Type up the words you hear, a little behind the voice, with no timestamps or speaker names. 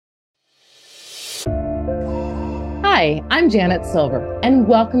Hi, I'm Janet Silver, and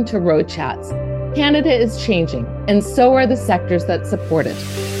welcome to Road Chats. Canada is changing, and so are the sectors that support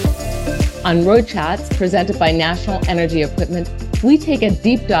it. On Road Chats, presented by National Energy Equipment, we take a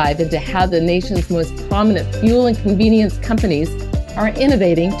deep dive into how the nation's most prominent fuel and convenience companies are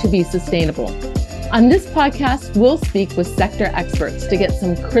innovating to be sustainable. On this podcast, we'll speak with sector experts to get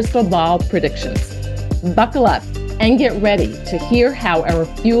some crystal ball predictions. Buckle up and get ready to hear how our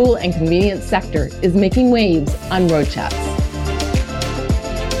fuel and convenience sector is making waves on Road Chats.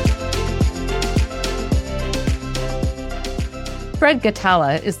 Fred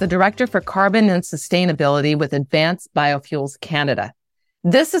Ghatala is the Director for Carbon and Sustainability with Advanced Biofuels Canada.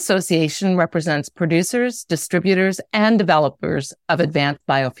 This association represents producers, distributors, and developers of advanced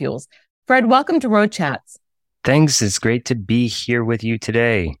biofuels. Fred, welcome to Road Chats. Thanks. It's great to be here with you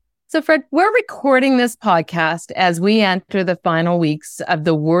today. So, Fred, we're recording this podcast as we enter the final weeks of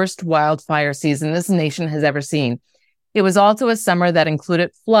the worst wildfire season this nation has ever seen. It was also a summer that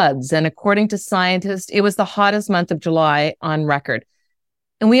included floods, and according to scientists, it was the hottest month of July on record.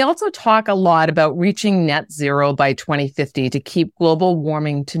 And we also talk a lot about reaching net zero by 2050 to keep global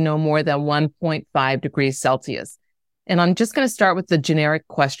warming to no more than 1.5 degrees Celsius. And I'm just going to start with the generic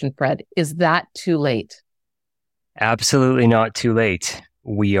question, Fred. Is that too late? Absolutely not too late.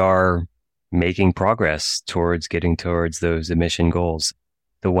 We are making progress towards getting towards those emission goals.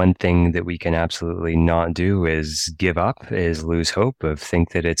 The one thing that we can absolutely not do is give up, is lose hope, of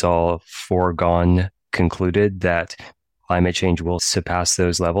think that it's all foregone, concluded that climate change will surpass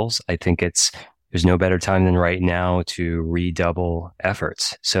those levels. I think there's no better time than right now to redouble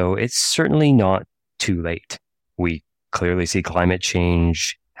efforts. So it's certainly not too late. We clearly see climate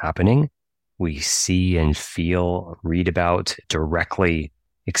change happening. We see and feel, read about, directly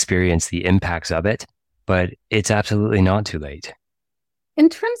experience the impacts of it, but it's absolutely not too late. In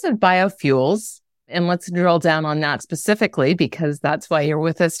terms of biofuels, and let's drill down on that specifically because that's why you're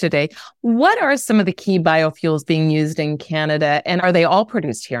with us today, what are some of the key biofuels being used in Canada, and are they all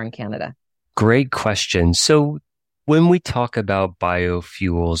produced here in Canada? Great question. So when we talk about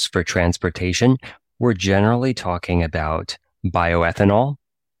biofuels for transportation, we're generally talking about bioethanol,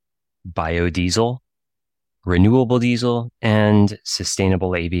 biodiesel, renewable diesel, and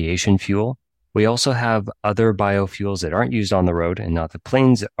sustainable aviation fuel. We also have other biofuels that aren't used on the road, and not that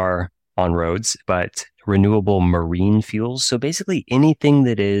planes are on roads, but renewable marine fuels. So basically anything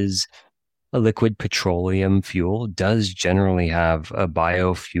that is a liquid petroleum fuel does generally have a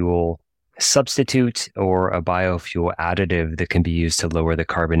biofuel substitute or a biofuel additive that can be used to lower the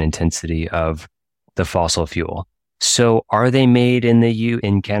carbon intensity of the fossil fuel. So are they made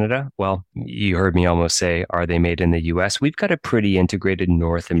in Canada? Well, you heard me almost say, are they made in the US? We've got a pretty integrated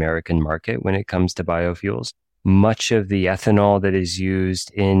North American market when it comes to biofuels. Much of the ethanol that is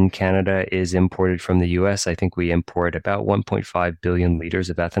used in Canada is imported from the US. I think we import about 1.5 billion liters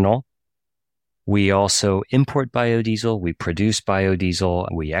of ethanol. We also import biodiesel, we produce biodiesel,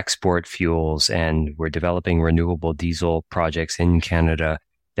 we export fuels, and we're developing renewable diesel projects in Canada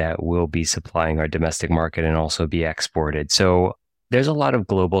that will be supplying our domestic market and also be exported. So there's a lot of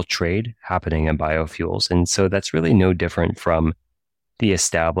global trade happening in biofuels. And so that's really no different from the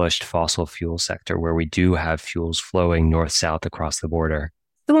established fossil fuel sector, where we do have fuels flowing north-south across the border.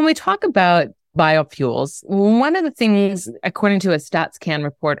 So when we talk about biofuels, one of the things, according to a StatsCan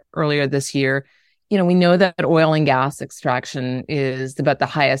report earlier this year, we know that oil and gas extraction is about the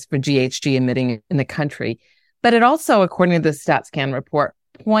highest for GHG emitting in the country. But it also, according to the StatsCan report,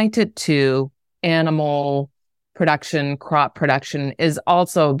 pointed to animal production, crop production is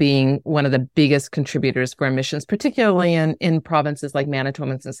also being one of the biggest contributors for emissions, particularly in provinces like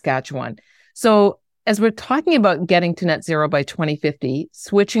Manitoba and Saskatchewan. So as we're talking about getting to net zero by 2050,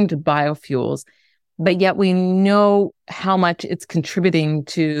 switching to biofuels, but yet we know how much it's contributing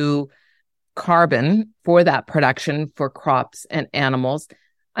to carbon for that production for crops and animals.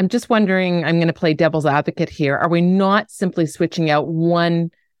 I'm just wondering, I'm going to play devil's advocate here. Are we not simply switching out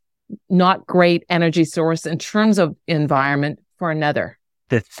one not great energy source in terms of environment for another?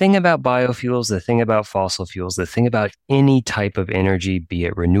 The thing about biofuels, the thing about fossil fuels, the thing about any type of energy, be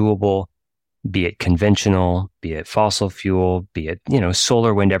it renewable, be it conventional, be it fossil fuel, be it,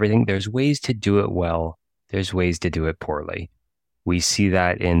 solar, wind, everything, there's ways to do it well. There's ways to do it poorly. We see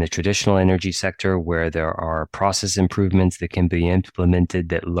that in the traditional energy sector, where there are process improvements that can be implemented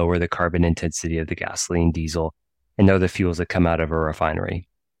that lower the carbon intensity of the gasoline, diesel, and other fuels that come out of a refinery.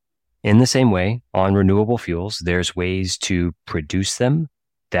 In the same way, on renewable fuels, there's ways to produce them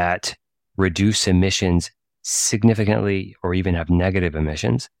that reduce emissions significantly or even have negative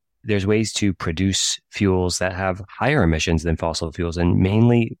emissions. There's ways to produce fuels that have higher emissions than fossil fuels, and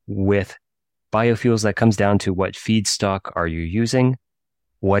mainly with biofuels, that comes down to what feedstock are you using,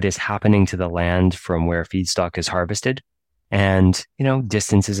 what is happening to the land from where feedstock is harvested, and,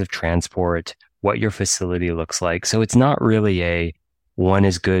 distances of transport, what your facility looks like. So it's not really a one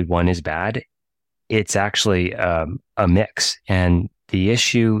is good, one is bad. It's actually a mix. And the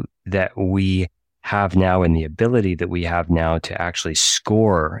issue that we have now and the ability that we have now to actually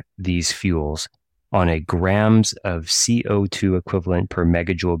score these fuels on a grams of CO2 equivalent per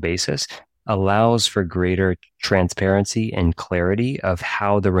megajoule basis allows for greater transparency and clarity of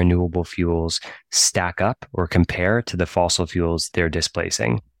how the renewable fuels stack up or compare to the fossil fuels they're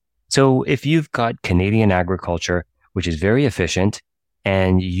displacing. So if you've got Canadian agriculture, which is very efficient,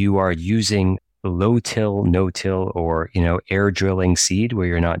 and you are using low till, no till, or, air drilling seed where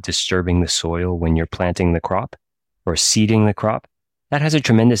you're not disturbing the soil when you're planting the crop or seeding the crop, that has a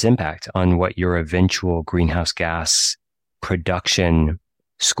tremendous impact on what your eventual greenhouse gas production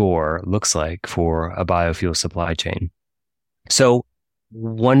score looks like for a biofuel supply chain. So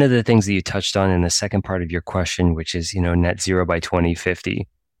one of the things that you touched on in the second part of your question, which is, net zero by 2050.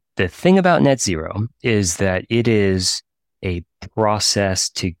 The thing about net zero is that it is a process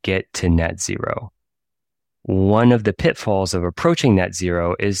to get to net zero. One of the pitfalls of approaching net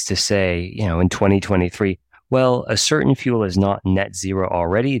zero is to say, in 2023, well, a certain fuel is not net zero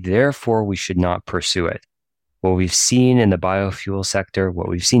already, therefore we should not pursue it. What we've seen in the biofuel sector, what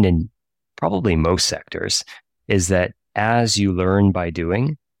we've seen in probably most sectors, is that as you learn by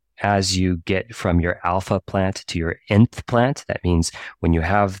doing, as you get from your alpha plant to your nth plant, that means when you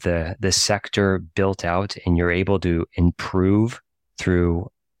have the sector built out and you're able to improve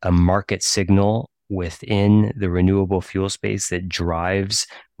through a market signal within the renewable fuel space that drives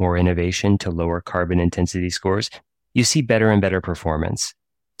more innovation to lower carbon intensity scores, you see better and better performance.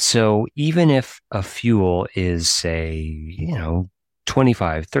 So even if a fuel is, say,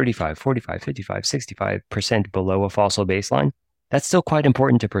 25, 35, 45, 55, 65% below a fossil baseline, that's still quite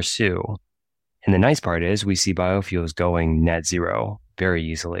important to pursue. And the nice part is we see biofuels going net zero very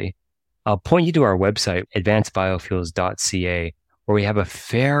easily. I'll point you to our website, advancedbiofuels.ca, where we have a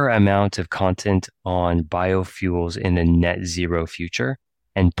fair amount of content on biofuels in a net zero future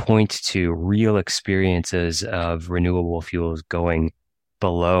and point to real experiences of renewable fuels going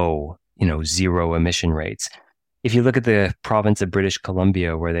below, zero emission rates. If you look at the province of British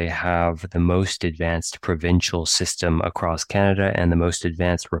Columbia, where they have the most advanced provincial system across Canada and the most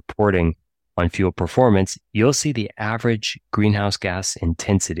advanced reporting on fuel performance, you'll see the average greenhouse gas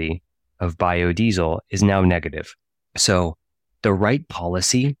intensity of biodiesel is now negative. So the right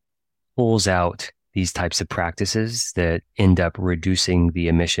policy pulls out these types of practices that end up reducing the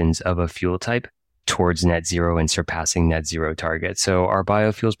emissions of a fuel type towards net zero and surpassing net zero targets. So are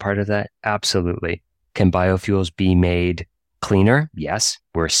biofuels part of that? Absolutely. Can biofuels be made cleaner? Yes,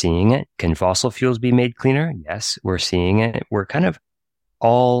 we're seeing it. Can fossil fuels be made cleaner? Yes, we're seeing it. We're kind of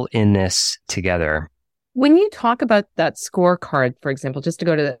all in this together. When you talk about that scorecard, for example, just to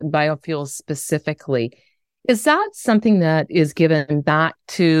go to biofuels specifically, is that something that is given back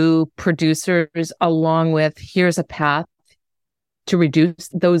to producers along with here's a path to reduce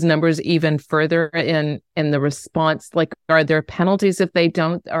those numbers even further in the response? Like, are there penalties if they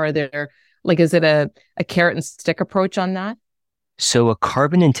don't? Are there, is it a carrot and stick approach on that? So a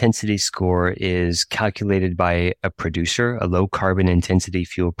carbon intensity score is calculated by a producer, a low carbon intensity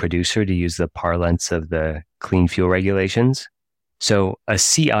fuel producer, to use the parlance of the clean fuel regulations. So a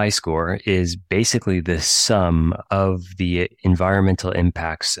CI score is basically the sum of the environmental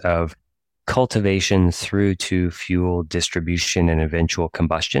impacts of cultivation through to fuel distribution and eventual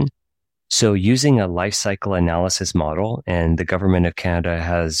combustion. So using a life cycle analysis model, and the government of Canada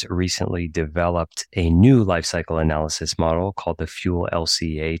has recently developed a new life cycle analysis model called the Fuel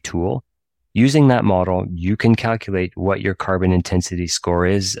LCA tool. Using that model, you can calculate what your carbon intensity score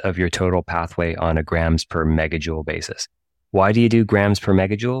is of your total pathway on a grams per megajoule basis. Why do you do grams per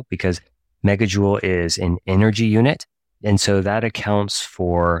megajoule? Because megajoule is an energy unit. And so that accounts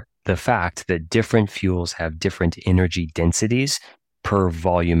for the fact that different fuels have different energy densities per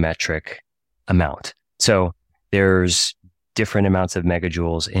volumetric amount. So there's different amounts of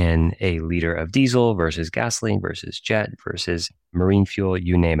megajoules in a liter of diesel versus gasoline versus jet versus marine fuel,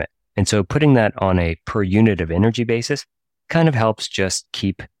 you name it. And so putting that on a per unit of energy basis kind of helps just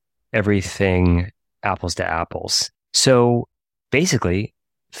keep everything apples to apples. So basically,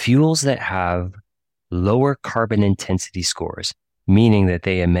 fuels that have lower carbon intensity scores, meaning that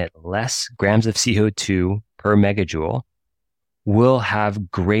they emit less grams of CO2 per megajoule, will have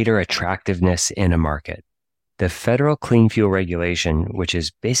greater attractiveness in a market. The federal clean fuel regulation, which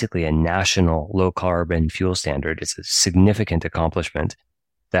is basically a national low carbon fuel standard, it's a significant accomplishment,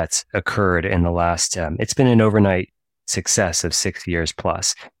 that's occurred in the last, it's been an overnight success of 6 years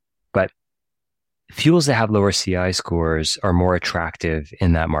plus. But fuels that have lower CI scores are more attractive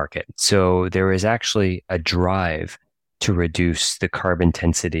in that market. So there is actually a drive to reduce the carbon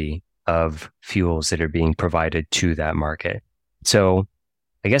intensity of fuels that are being provided to that market. So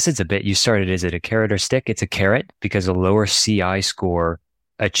I guess it's a bit, you started, is it a carrot or stick? It's a carrot because a lower CI score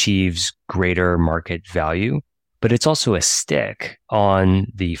achieves greater market value, but it's also a stick on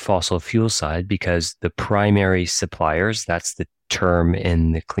the fossil fuel side because the primary suppliers, that's the term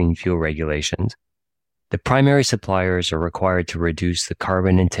in the clean fuel regulations, the primary suppliers are required to reduce the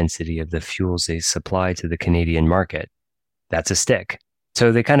carbon intensity of the fuels they supply to the Canadian market. That's a stick.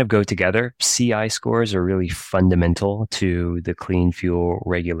 So they kind of go together. CI scores are really fundamental to the clean fuel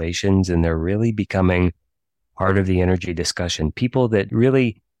regulations, and they're really becoming part of the energy discussion. People that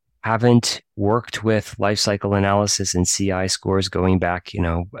really haven't worked with life cycle analysis and CI scores going back,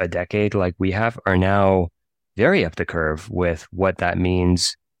 a decade like we have, are now very up the curve with what that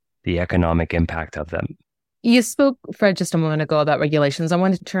means, the economic impact of them. You spoke, Fred, just a moment ago about regulations. I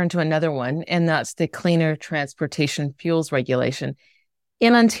want to turn to another one, and that's the Cleaner Transportation Fuels Regulation.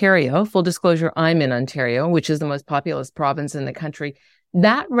 In Ontario, full disclosure, I'm in Ontario, which is the most populous province in the country.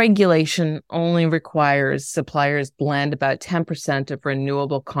 That regulation only requires suppliers blend about 10% of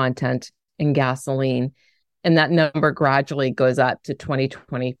renewable content in gasoline. And that number gradually goes up to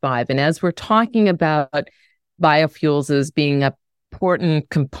 2025. And as we're talking about biofuels as being an important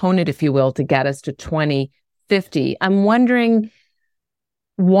component, if you will, to get us to 2050, I'm wondering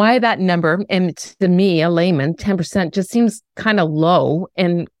why that number, and to me, a layman, 10% just seems kind of low,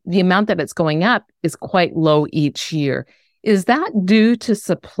 and the amount that it's going up is quite low each year. Is that due to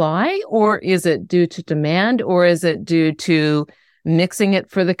supply, or is it due to demand, or is it due to mixing it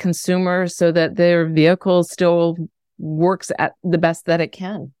for the consumer so that their vehicle still works at the best that it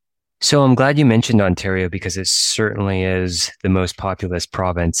can? So I'm glad you mentioned Ontario because it certainly is the most populous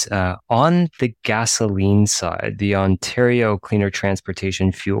province. On the gasoline side, the Ontario Cleaner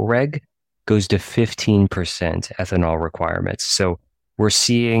Transportation Fuel Reg goes to 15% ethanol requirements. So we're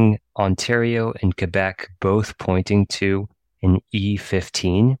seeing Ontario and Quebec both pointing to an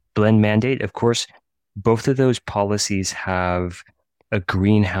E15 blend mandate. Of course, both of those policies have a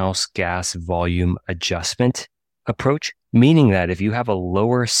greenhouse gas volume adjustment approach, meaning that if you have a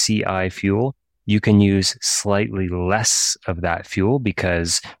lower CI fuel, you can use slightly less of that fuel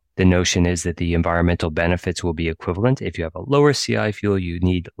because the notion is that the environmental benefits will be equivalent. If you have a lower CI fuel, you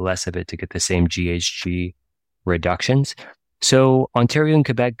need less of it to get the same GHG reductions. So Ontario and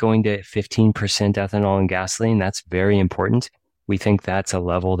Quebec going to 15% ethanol in gasoline, that's very important. We think that's a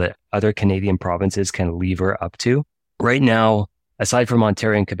level that other Canadian provinces can lever up to. Right now, aside from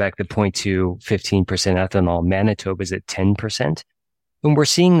Ontario and Quebec that point to 15% ethanol, Manitoba is at 10%. And we're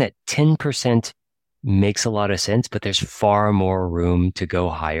seeing that 10% makes a lot of sense, but there's far more room to go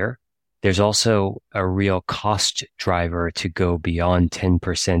higher. There's also a real cost driver to go beyond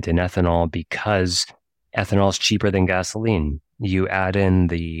 10% in ethanol because ethanol is cheaper than gasoline. You add in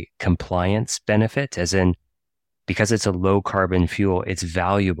the compliance benefit, as in, because it's a low carbon fuel, it's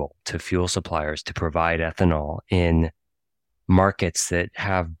valuable to fuel suppliers to provide ethanol in markets that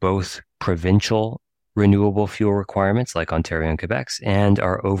have both provincial renewable fuel requirements like Ontario and Quebec's and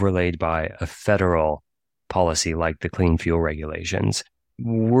are overlaid by a federal policy like the clean fuel regulations.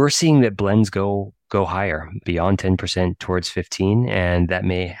 We're seeing that blends go higher beyond 10% towards 15, and that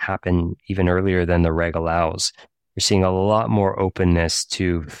may happen even earlier than the reg allows. We're seeing a lot more openness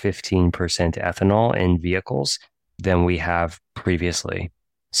to 15% ethanol in vehicles than we have previously.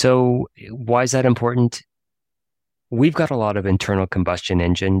 So why is that important? We've got a lot of internal combustion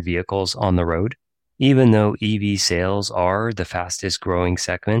engine vehicles on the road. Even though EV sales are the fastest growing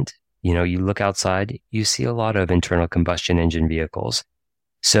segment, you look outside, you see a lot of internal combustion engine vehicles.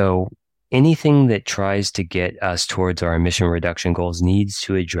 So anything that tries to get us towards our emission reduction goals needs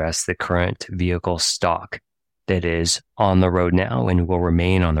to address the current vehicle stock that is on the road now and will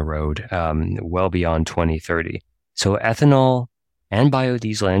remain on the road well beyond 2030. So ethanol and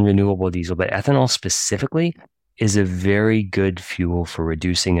biodiesel and renewable diesel, but ethanol specifically, is a very good fuel for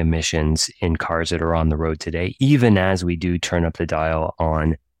reducing emissions in cars that are on the road today, even as we do turn up the dial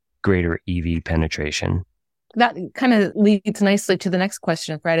on greater EV penetration. That kind of leads nicely to the next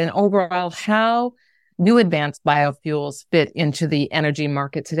question, Fred. And overall, how do advanced biofuels fit into the energy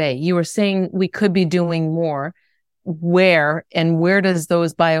market today? You were saying we could be doing more. Where does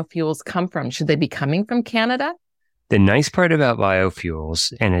those biofuels come from? Should they be coming from Canada? The nice part about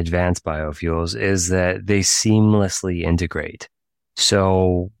biofuels and advanced biofuels is that they seamlessly integrate.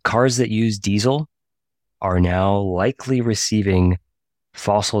 So cars that use diesel are now likely receiving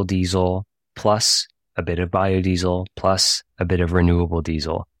fossil diesel plus a bit of biodiesel plus a bit of renewable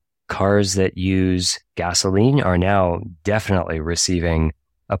diesel. Cars that use gasoline are now definitely receiving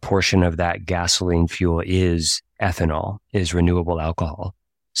a portion of that gasoline fuel is ethanol, is renewable alcohol.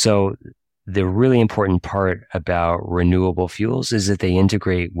 So the really important part about renewable fuels is that they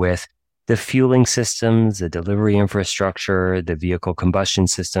integrate with the fueling systems, the delivery infrastructure, the vehicle combustion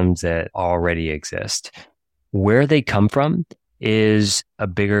systems that already exist. Where they come from is a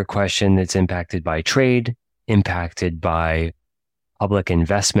bigger question that's impacted by trade, impacted by public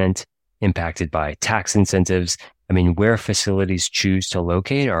investment, impacted by tax incentives. I mean, where facilities choose to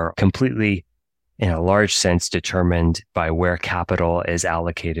locate are completely, in a large sense, determined by where capital is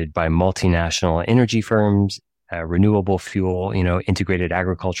allocated by multinational energy firms, renewable fuel, integrated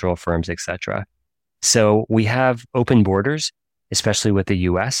agricultural firms, etc. So we have open borders, especially with the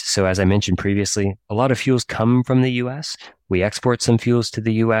US. So as I mentioned previously, a lot of fuels come from the US. We export some fuels to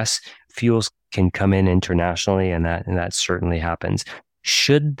the US. Fuels can come in internationally, and that certainly happens.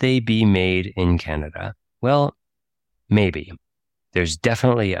 Should they be made in Canada? Well, maybe. There's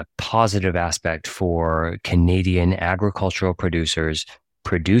definitely a positive aspect for Canadian agricultural producers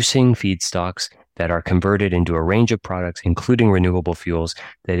producing feedstocks that are converted into a range of products, including renewable fuels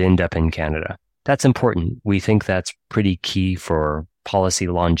that end up in Canada. That's important. We think that's pretty key for policy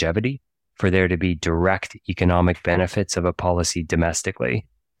longevity, for there to be direct economic benefits of a policy domestically.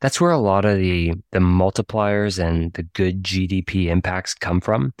 That's where a lot of the multipliers and the good GDP impacts come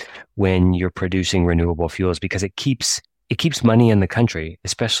from when you're producing renewable fuels, because it keeps money in the country,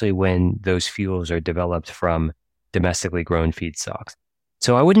 especially when those fuels are developed from domestically grown feedstocks.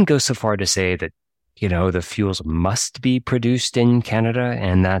 So I wouldn't go so far to say that, the fuels must be produced in Canada,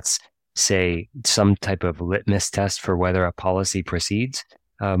 and that's, say, some type of litmus test for whether a policy proceeds.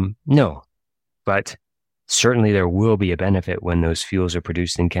 No, but certainly there will be a benefit when those fuels are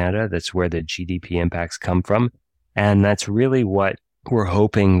produced in Canada. That's where the GDP impacts come from. And that's really what we're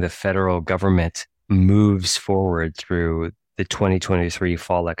hoping the federal government moves forward through the 2023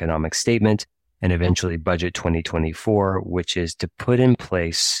 Fall Economic Statement and eventually Budget 2024, which is to put in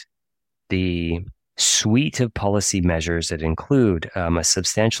place the suite of policy measures that include a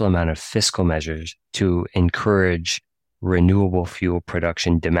substantial amount of fiscal measures to encourage renewable fuel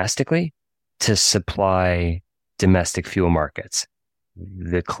production domestically to supply domestic fuel markets.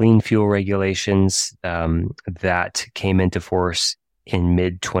 The clean fuel regulations that came into force in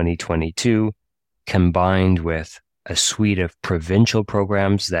mid-2022, combined with a suite of provincial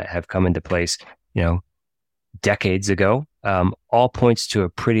programs that have come into place, decades ago, all points to a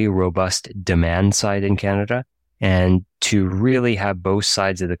pretty robust demand side in Canada. And to really have both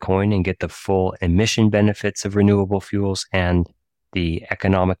sides of the coin and get the full emission benefits of renewable fuels and the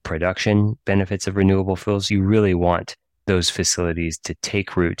economic production benefits of renewable fuels, you really want those facilities to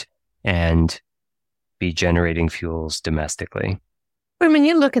take root and be generating fuels domestically. When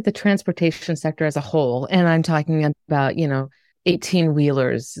you look at the transportation sector as a whole, and I'm talking about,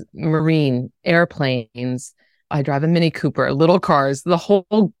 18-wheelers, marine, airplanes, I drive a Mini Cooper, little cars, the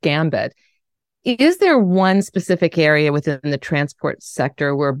whole gambit. Is there one specific area within the transport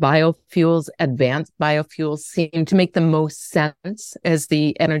sector where biofuels, advanced biofuels, seem to make the most sense as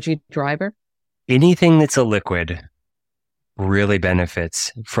the energy driver? Anything that's a liquid really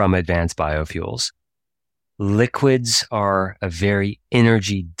benefits from advanced biofuels. Liquids are a very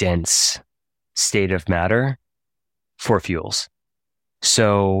energy-dense state of matter for fuels.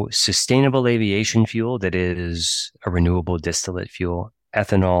 So sustainable aviation fuel that is a renewable distillate fuel,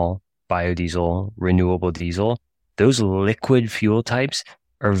 ethanol, biodiesel, renewable diesel, those liquid fuel types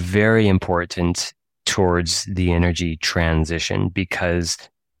are very important towards the energy transition because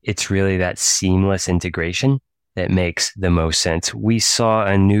it's really that seamless integration that makes the most sense. We saw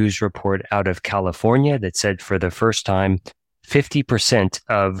a news report out of California that said for the first time, 50%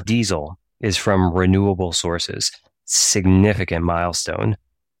 of diesel is from renewable sources. Significant milestone,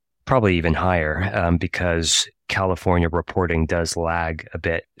 probably even higher because California reporting does lag a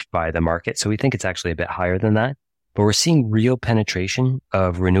bit by the market. So we think it's actually a bit higher than that. But we're seeing real penetration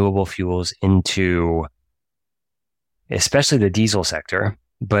of renewable fuels into especially the diesel sector,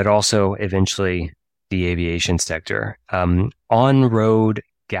 but also eventually the aviation sector. On-road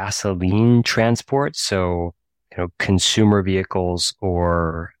gasoline transport, so consumer vehicles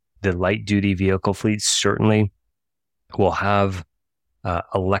or the light-duty vehicle fleets certainly will have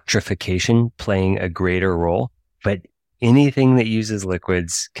electrification playing a greater role, but anything that uses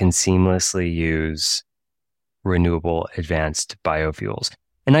liquids can seamlessly use renewable advanced biofuels.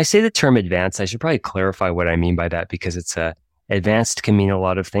 And I say the term advanced, I should probably clarify what I mean by that because advanced can mean a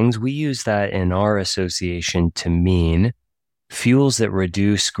lot of things. We use that in our association to mean fuels that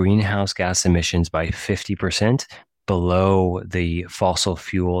reduce greenhouse gas emissions by 50% below the fossil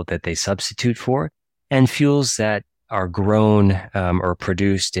fuel that they substitute for, and fuels that are grown or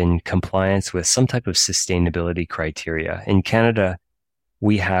produced in compliance with some type of sustainability criteria. In Canada,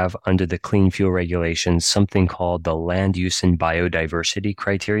 we have, under the clean fuel regulations, something called the land use and biodiversity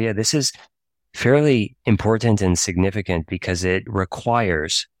criteria. This is fairly important and significant because it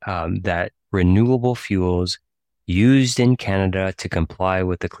requires that renewable fuels used in Canada to comply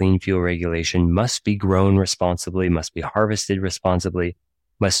with the clean fuel regulation must be grown responsibly, must be harvested responsibly,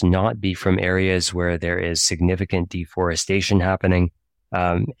 must not be from areas where there is significant deforestation happening,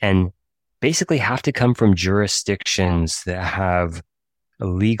 and basically have to come from jurisdictions that have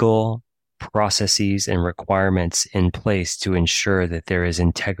legal processes and requirements in place to ensure that there is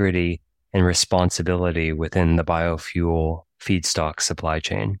integrity and responsibility within the biofuel feedstock supply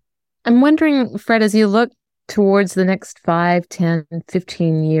chain. I'm wondering, Fred, as you look towards the next 5, 10,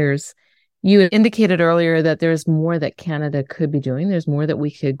 15 years, you indicated earlier that there's more that Canada could be doing. There's more that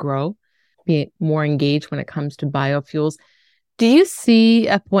we could grow, be more engaged when it comes to biofuels. Do you see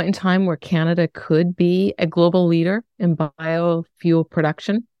a point in time where Canada could be a global leader in biofuel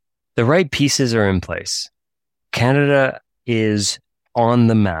production? The right pieces are in place. Canada is on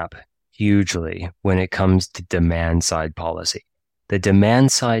the map hugely when it comes to demand side policy. The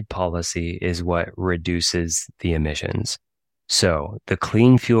demand side policy is what reduces the emissions. So the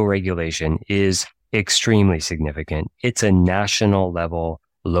clean fuel regulation is extremely significant. It's a national level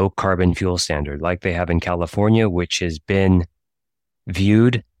low carbon fuel standard like they have in California, which has been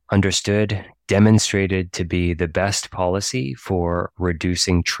viewed, understood, demonstrated to be the best policy for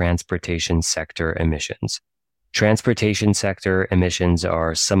reducing transportation sector emissions. Transportation sector emissions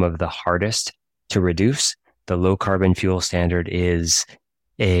are some of the hardest to reduce. The low carbon fuel standard is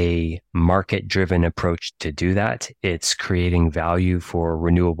a market-driven approach to do that. It's creating value for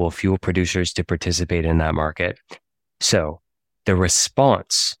renewable fuel producers to participate in that market. So the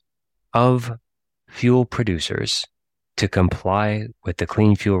response of fuel producers to comply with the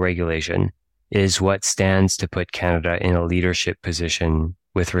clean fuel regulation is what stands to put Canada in a leadership position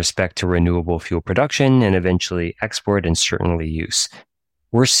with respect to renewable fuel production and eventually export and certainly use.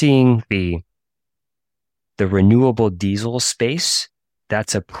 We're seeing the renewable diesel space.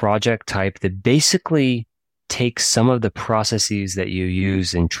 That's a project type that basically takes some of the processes that you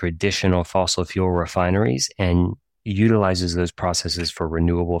use in traditional fossil fuel refineries and utilizes those processes for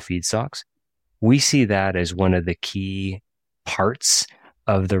renewable feedstocks. We see that as one of the key parts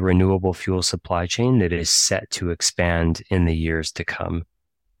of the renewable fuel supply chain that is set to expand in the years to come.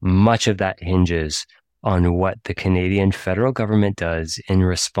 Much of that hinges on what the Canadian federal government does in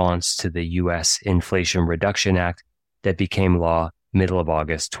response to the U.S. Inflation Reduction Act that became law middle of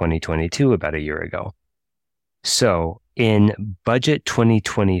August 2022, about a year ago. So in budget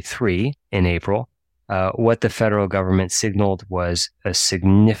 2023 in April, what the federal government signaled was a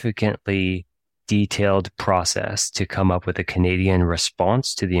significantly detailed process to come up with a Canadian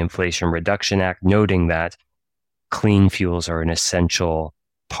response to the Inflation Reduction Act, noting that clean fuels are an essential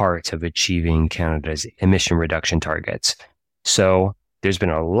part of achieving Canada's emission reduction targets. So there's been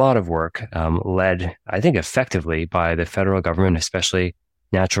a lot of work led, I think, effectively by the federal government, especially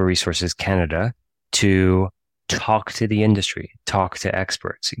Natural Resources Canada, to talk to the industry, talk to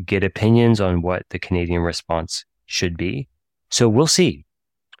experts, get opinions on what the Canadian response should be. So we'll see.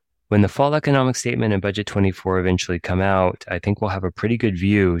 When the fall economic statement and budget 24 eventually come out, I think we'll have a pretty good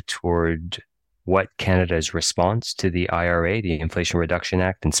view toward what Canada's response to the IRA, the Inflation Reduction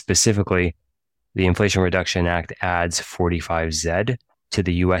Act, and specifically the Inflation Reduction Act adds 45Z to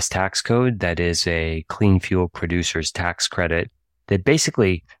the US tax code. That is a clean fuel producer's tax credit that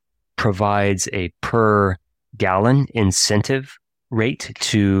basically provides a per gallon incentive rate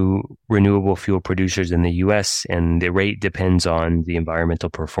to renewable fuel producers in the US, and the rate depends on the environmental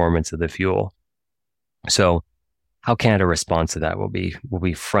performance of the fuel. So how Canada responds to that will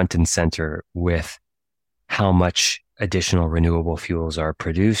be front and center with how much additional renewable fuels are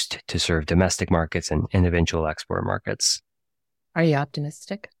produced to serve domestic markets and eventual export markets. Are you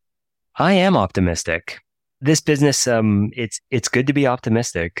optimistic? I am optimistic. This business, it's good to be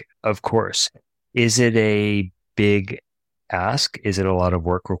optimistic, of course. Is it a big ask? Is it a lot of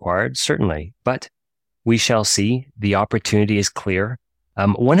work required? Certainly, but we shall see. The opportunity is clear.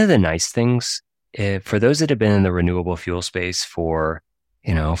 One of the nice things, for those that have been in the renewable fuel space for,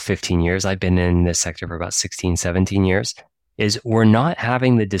 15 years, I've been in this sector for about 16, 17 years, is we're not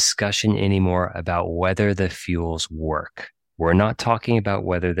having the discussion anymore about whether the fuels work. We're not talking about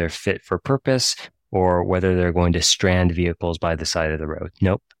whether they're fit for purpose or whether they're going to strand vehicles by the side of the road.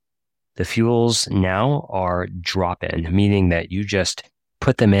 Nope. The fuels now are drop-in, meaning that you just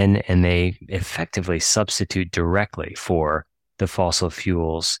put them in and they effectively substitute directly for the fossil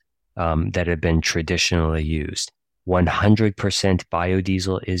fuels that have been traditionally used. 100%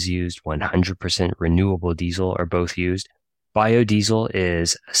 biodiesel is used, 100% renewable diesel are both used. Biodiesel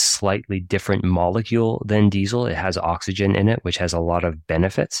is a slightly different molecule than diesel. It has oxygen in it, which has a lot of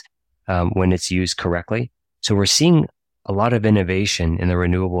benefits when it's used correctly. So we're seeing a lot of innovation in the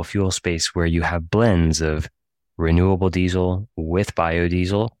renewable fuel space where you have blends of renewable diesel with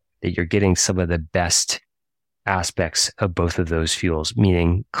biodiesel, that you're getting some of the best aspects of both of those fuels,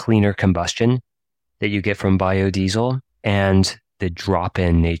 meaning cleaner combustion that you get from biodiesel and the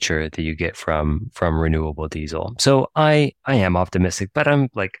drop-in nature that you get from renewable diesel. So I am optimistic, but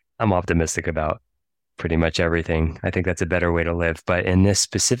I'm optimistic about pretty much everything. I think that's a better way to live. But in this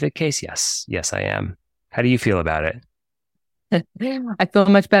specific case, yes, I am. How do you feel about it? I feel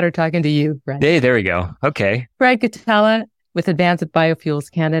much better talking to you, Fred. Hey, there we go. Okay. Fred Ghatala with Advanced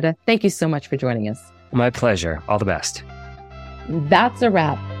Biofuels Canada. Thank you so much for joining us. My pleasure. All the best. That's a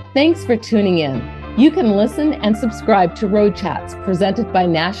wrap. Thanks for tuning in. You can listen and subscribe to Road Chats presented by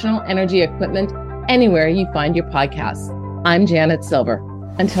National Energy Equipment anywhere you find your podcasts. I'm Janet Silver.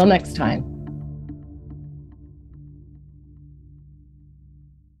 Until next time.